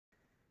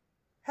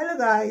Hello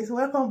guys,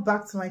 welcome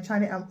back to my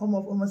channel. I'm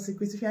of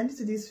Secrets. If you're new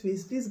to this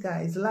face, please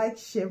guys like,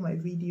 share my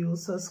video,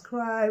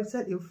 subscribe,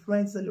 tell your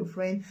friends,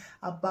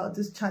 about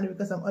this channel,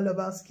 because I'm all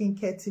about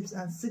skincare tips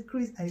and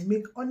secrets. I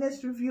make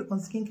honest review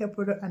on skincare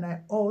product, and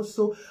I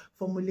also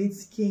formulate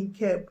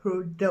skincare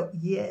product.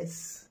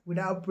 Yes,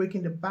 without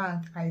breaking the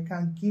bank, I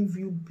can give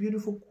you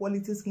beautiful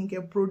quality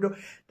skincare product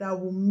that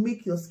will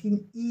make your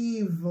skin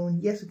even.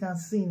 Yes, you can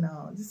see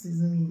now, this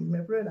is me,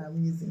 my product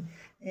I'm using.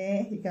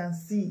 You can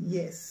see,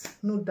 yes,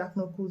 no dark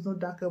knuckles, no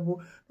dark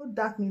elbow, no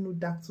dark knee, no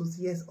dark toes.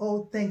 Yes,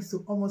 all thanks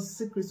to Almost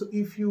Secret. So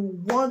if you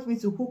want me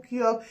to hook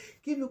you up,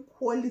 give you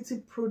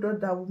quality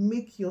product that will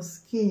make your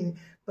skin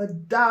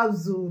but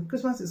dazzle.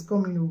 Christmas is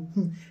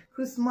coming.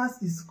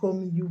 Christmas is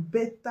coming. You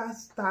better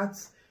start,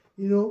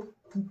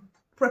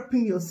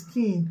 prepping your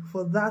skin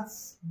for that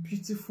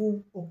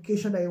beautiful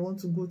occasion that you want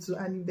to go to.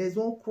 And if there's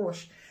one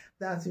crush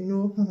that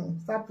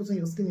start putting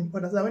your skin in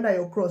order, so when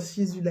your crush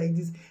sees you like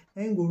this,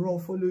 ain't go wrong,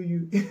 follow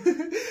you.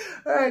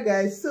 All right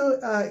guys, so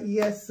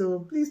yes, so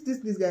please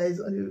guys,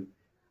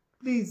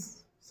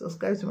 please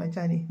subscribe to my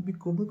channel,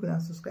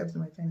 because subscribe to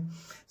my channel.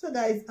 So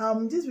guys,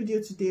 this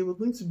video today, we're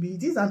going to be,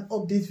 this is an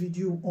update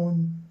video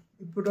on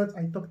the product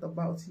I talked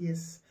about.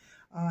 Yes,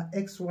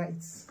 X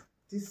Whites.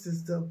 This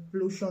is the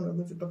lotion we're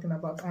going to be talking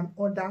about, and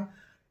other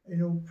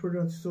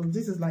products. So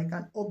this is like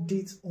an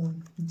update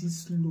on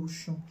this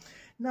lotion.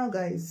 Now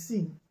guys,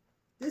 see,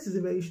 this is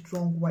a very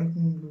strong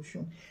whitening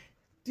lotion.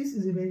 This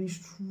is a very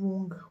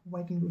strong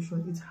whitening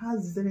lotion. It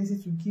has the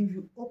tendency to give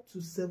you up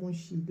to 7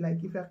 shades.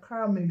 Like if you're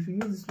caramel, if you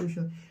use this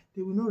lotion,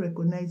 they will not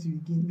recognize you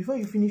again. Before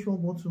you finish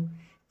one bottle,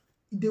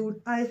 they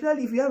would,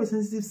 especially if you have a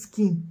sensitive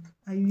skin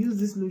and you use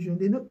this lotion,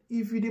 they know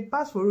if you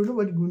pass for it,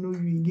 nobody will know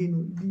you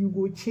again. You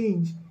go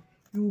change,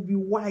 you will be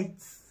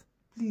white.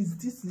 Please,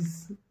 this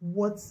is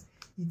what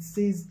it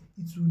says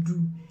it will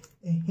do.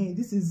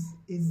 This is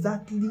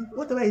exactly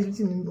whatever is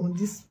written on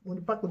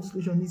the pack of this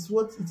lotion is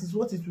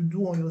what it will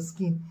do on your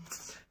skin.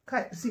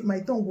 See,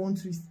 my tongue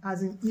won't twist,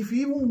 as in if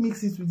you even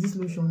mix it with this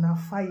lotion, now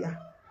fire.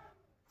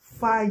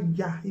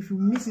 If you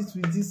mix it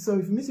with this,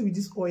 if you mix it with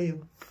this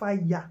oil,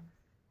 fire.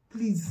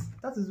 Please,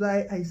 that is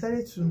why I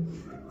decided to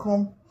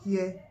come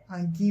here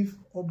and give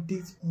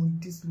updates on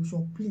this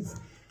lotion. Please,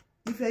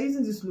 if you are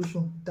using this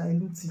lotion,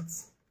 dilute it.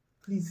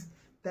 Please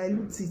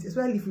dilute it,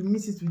 especially if you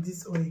mix it with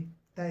this oil.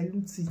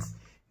 Dilute it.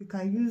 You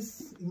can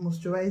use a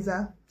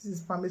moisturizer. This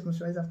is plant-based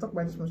moisturizer. I've talked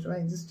about this moisturizer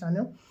in this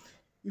channel.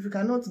 If you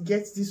cannot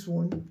get this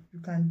one,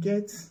 you can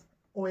get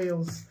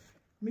oils.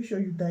 Make sure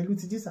you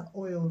dilute it. These are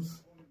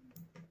oils.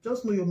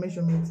 Just know your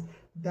measurements.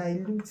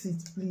 Dilute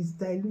it, please.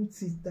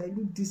 Dilute it.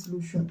 Dilute this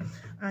lotion.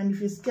 And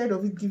if you're scared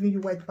of it giving you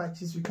white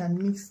patches, you can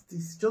mix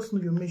this. Just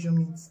know your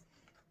measurements.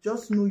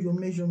 Just know your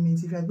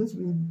measurements. If you are going to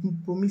be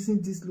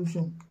promising this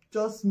lotion,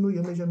 just know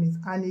your measurements.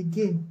 And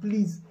again,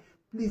 please,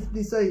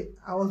 sorry,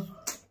 I was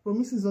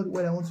promising is not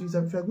what I want to use.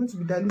 If you're going to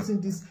be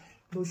diluting this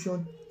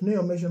lotion, know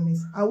your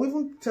measurements. I will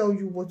even tell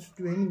you what to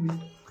do anyway.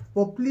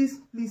 But please,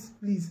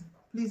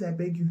 I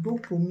beg you,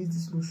 don't promise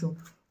this lotion.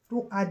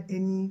 Don't add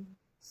any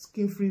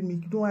skin-free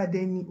milk. Don't add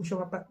any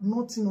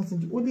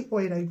nothing. The only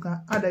oil that you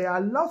can add, that you're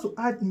allowed to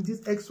add in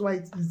this X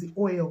White, is the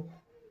oil.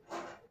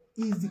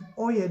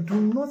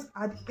 Do not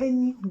add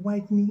any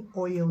whitening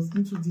oils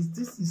into this.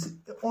 This is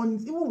on,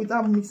 even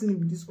without mixing it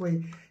with this oil,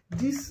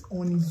 this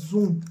on its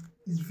own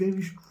is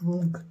very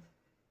strong.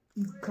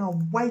 It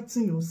can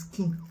whiten your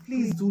skin.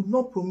 Please do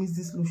not promise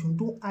this lotion.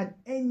 Don't add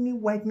any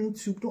whitening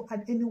tube, don't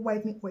add any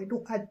whitening oil,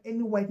 don't add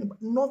any whitening,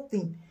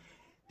 nothing.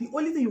 The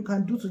only thing you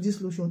can do to this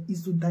lotion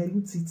is to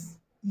dilute it.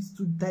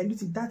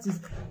 That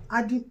is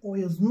adding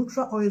oils,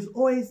 neutral oils,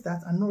 oils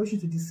that are nourishing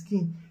to the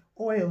skin.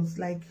 Oils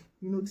like,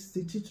 this is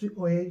the tea tree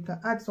oil. You can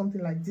add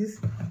something like this,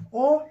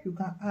 or you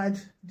can add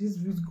this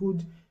Rich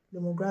Gold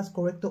lemongrass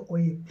corrector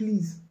oil.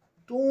 Please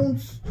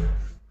don't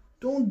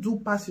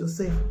do pass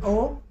yourself.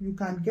 Or you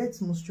can get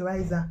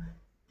moisturizer,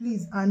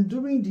 please. And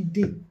during the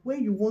day,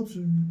 when you want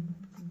to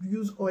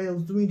use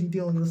oils during the day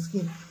on your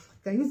skin,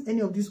 you can use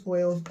any of these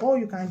oils, or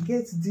you can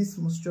get this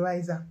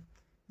moisturizer,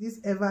 this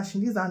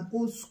Evershin. This is an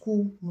old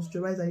school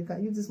moisturizer. You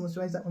can use this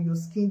moisturizer on your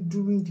skin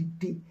during the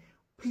day.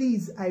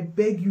 Please, I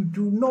beg you,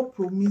 do not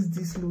promise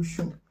this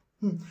lotion.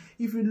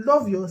 If you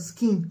love your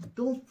skin,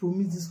 don't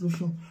promise this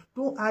lotion.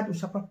 Don't add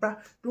ushapapa,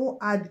 don't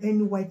add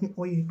any whitening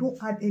oil, don't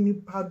add any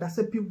powder,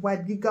 sepia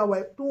white, giga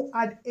white, don't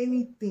add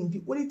anything.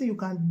 The only thing you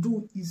can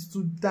do is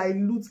to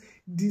dilute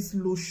this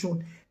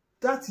lotion.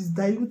 That is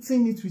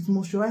diluting it with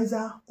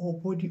moisturizer or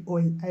body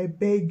oil. I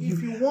beg you.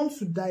 If you want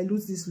to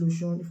dilute this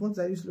lotion,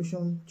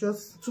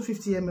 just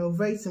 250 ml,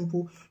 very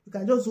simple. You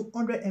can just do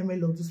 100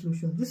 ml of this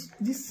lotion. This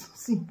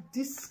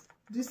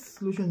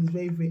lotion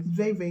is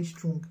very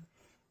strong.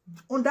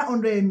 Under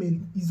 100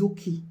 ml is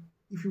okay.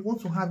 If you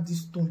want to have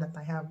this tone that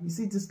I have, you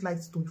see this light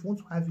tone, if you want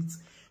to have it,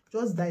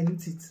 just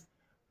dilute it.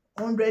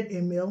 100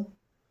 ml,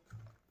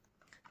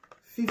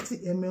 50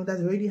 ml, that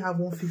you already have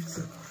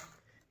 150.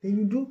 Then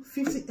you do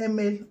 50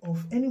 ml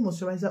of any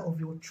moisturizer of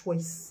your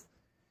choice.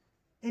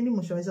 And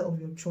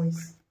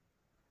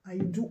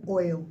you do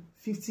oil,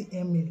 50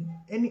 ml,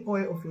 any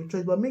oil of your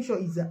choice, but make sure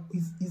it's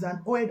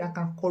an oil that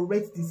can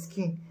correct the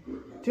skin.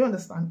 Do you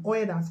understand?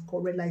 Oil that's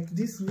correct, like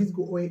this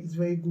Visgo oil is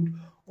very good,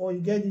 or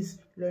you get this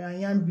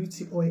L'Oreal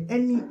beauty oil,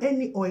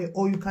 any oil,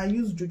 or you can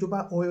use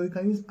jojoba oil, you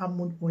can use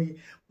almond oil.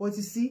 But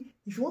you see,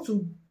 if you want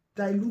to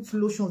dilute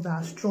lotions that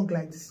are strong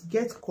like this,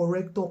 get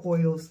corrector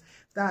oils.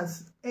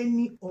 That's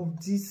any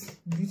of these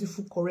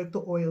beautiful corrector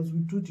oils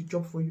will do the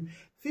job for you.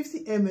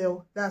 50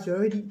 ml, that's you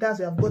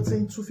have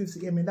gotten 250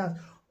 ml, that's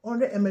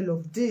 100 ml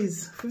of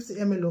this, 50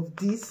 ml of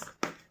this.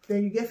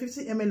 Then you get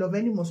 50 ml of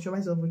any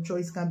moisturizer of your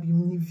choice. It can be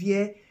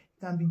Nivea, it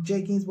can be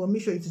Jeggings, but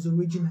make sure it is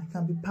original. It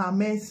can be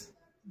Parmez,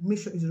 make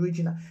sure it's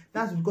original.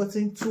 That's you've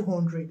gotten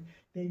 200.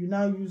 Then you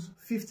now use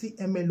 50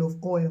 ml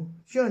of oil.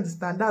 Do you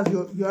understand? That's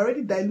you're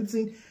already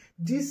diluting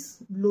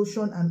this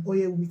lotion and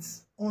oil with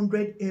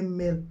 100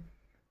 ml.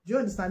 Do you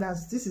understand? That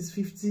this is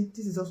 50,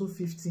 this is also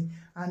 50,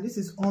 and this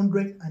is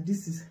 100, and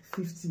this is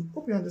 50.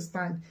 Hope you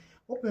understand.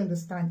 Hope you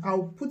understand. I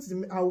will put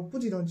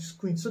it on the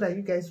screen so that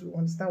you guys will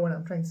understand what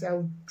I'm trying to say. I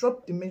will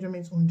drop the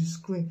measurements on the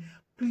screen.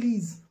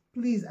 Please,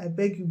 I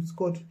beg you with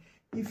God,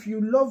 if you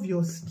love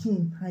your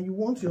skin and you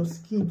want your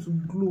skin to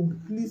glow,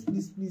 please,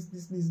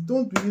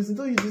 don't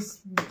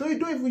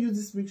even use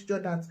this mixture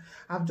that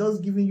I've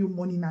just given you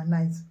morning and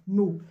night.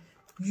 No,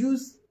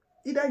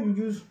 either you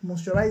use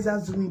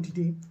moisturizers during the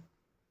day.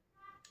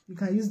 You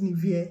can use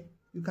Nivea,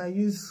 you can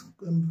use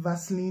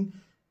Vaseline,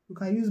 you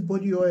can use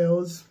body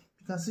oils.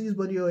 You can still use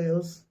body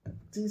oils.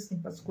 This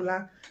in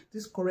particular,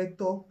 this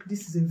corrector,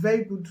 this is a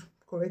very good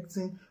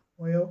correcting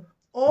oil.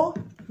 Or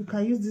you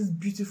can use this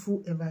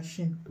beautiful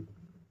Eversheen.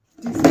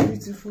 This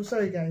beautiful,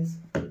 sorry guys.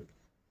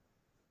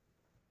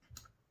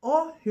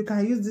 Or you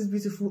can use this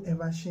beautiful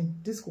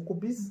Eversheen. This cocoa,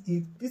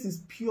 this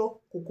is pure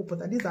cocoa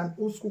butter. This is an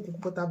old school cocoa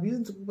butter. I've been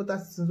using cocoa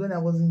butter since when I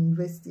was in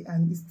university,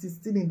 and it's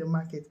still in the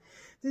market.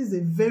 This is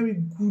a very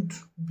good,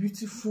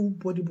 beautiful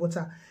body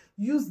butter.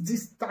 Use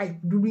this type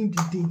during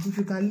the day. If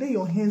you can lay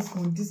your hands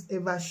on this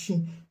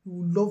Eversheen, you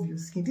will love your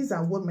skin. These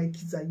are what my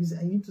kids are using.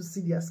 I need to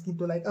see their skin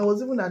tone. Like, I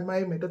was even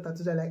admiring my daughter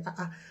today, like,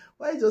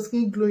 why is your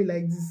skin glowing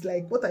like this?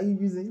 Like, what are you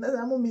using?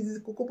 I'm mom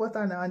using cocoa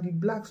butter now and the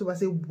black soap. I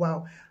say,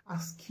 wow, our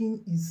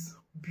skin is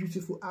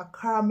beautiful. Our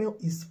caramel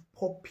is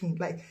popping.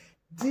 Like,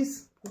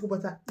 this cocoa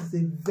butter is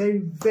a very,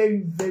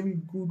 very, very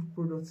good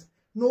product.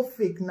 No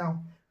fake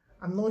now.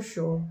 I'm not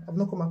sure. I've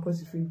not come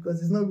across it fake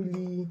because it's not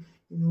really,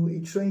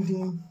 a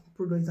trending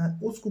product. It's an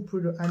old school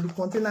product, and the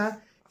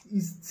container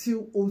is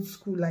still old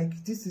school.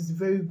 Like, this is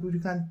very good.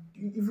 You can,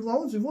 if you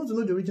want to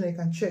know the original, you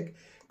can check,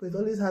 because it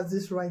always has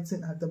this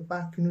writing at the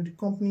back, the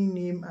company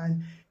name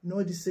and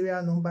the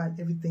serial number and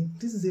everything.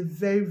 This is a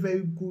very,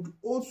 very good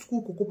old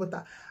school cocoa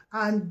butter,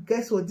 and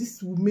guess what?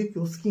 This will make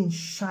your skin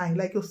shine.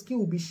 Like, your skin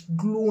will be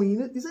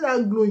glowing. You see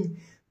that glowing?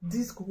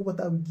 This cocoa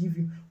butter will give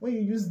you when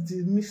you use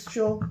the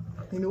mixture.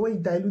 When you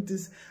dilute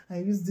this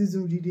and use this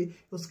during the day,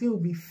 your skin will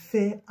be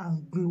fair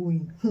and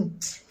glowing.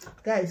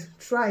 Guys,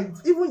 try it.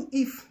 Even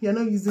if you're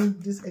not using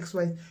this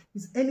XY,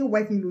 use any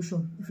whitening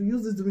lotion. If you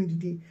use this during the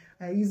day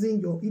and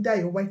using either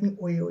your whitening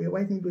oil or your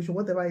whitening lotion,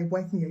 whatever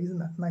whitening you're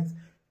using at night,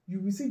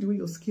 you will see the way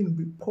your skin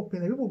will be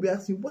popping, and people will be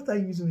asking, what are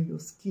you using in your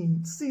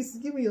skin? Sis,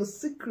 give me your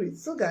secret.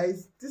 So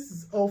guys, this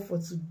is all for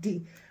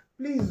today.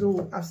 Please,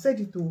 I've said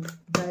it,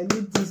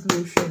 dilute this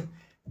lotion.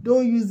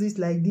 Don't use this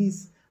like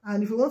this.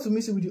 And if you want to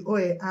mix it with the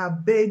oil, I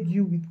beg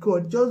you with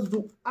God, just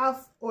do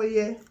half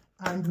oil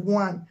and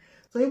one.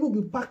 So you will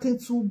be packing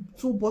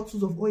two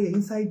bottles of oil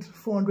inside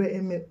 400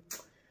 ml.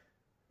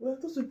 Well,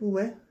 those people,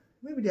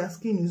 maybe their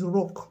skin is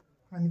rock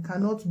and it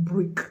cannot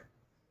break.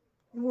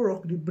 Even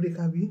rock they break,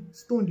 abi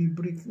stone they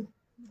break.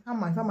 How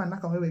much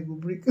knock away go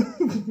break?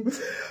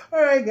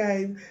 All right,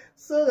 guys.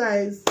 So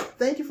guys,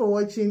 thank you for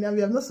watching. And if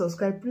you have not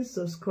subscribed, please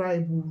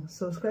subscribe.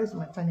 Subscribe to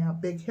my channel. I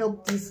beg,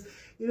 help this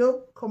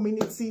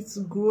community to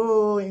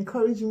grow.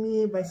 Encourage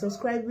me by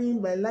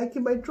subscribing, by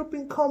liking, by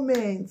dropping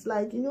comments.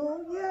 Like,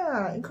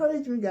 yeah,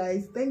 encourage me,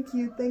 guys. Thank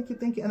you.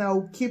 And I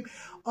will keep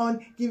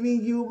on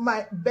giving you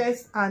my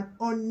best and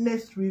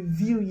honest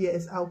review.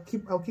 Yes, I'll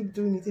keep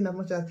doing it in as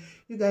much as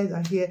you guys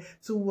are here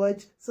to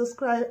watch,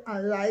 subscribe,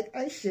 and like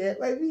and share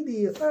my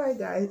video. All right,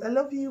 guys, I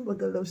love you, but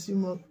God loves you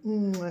more.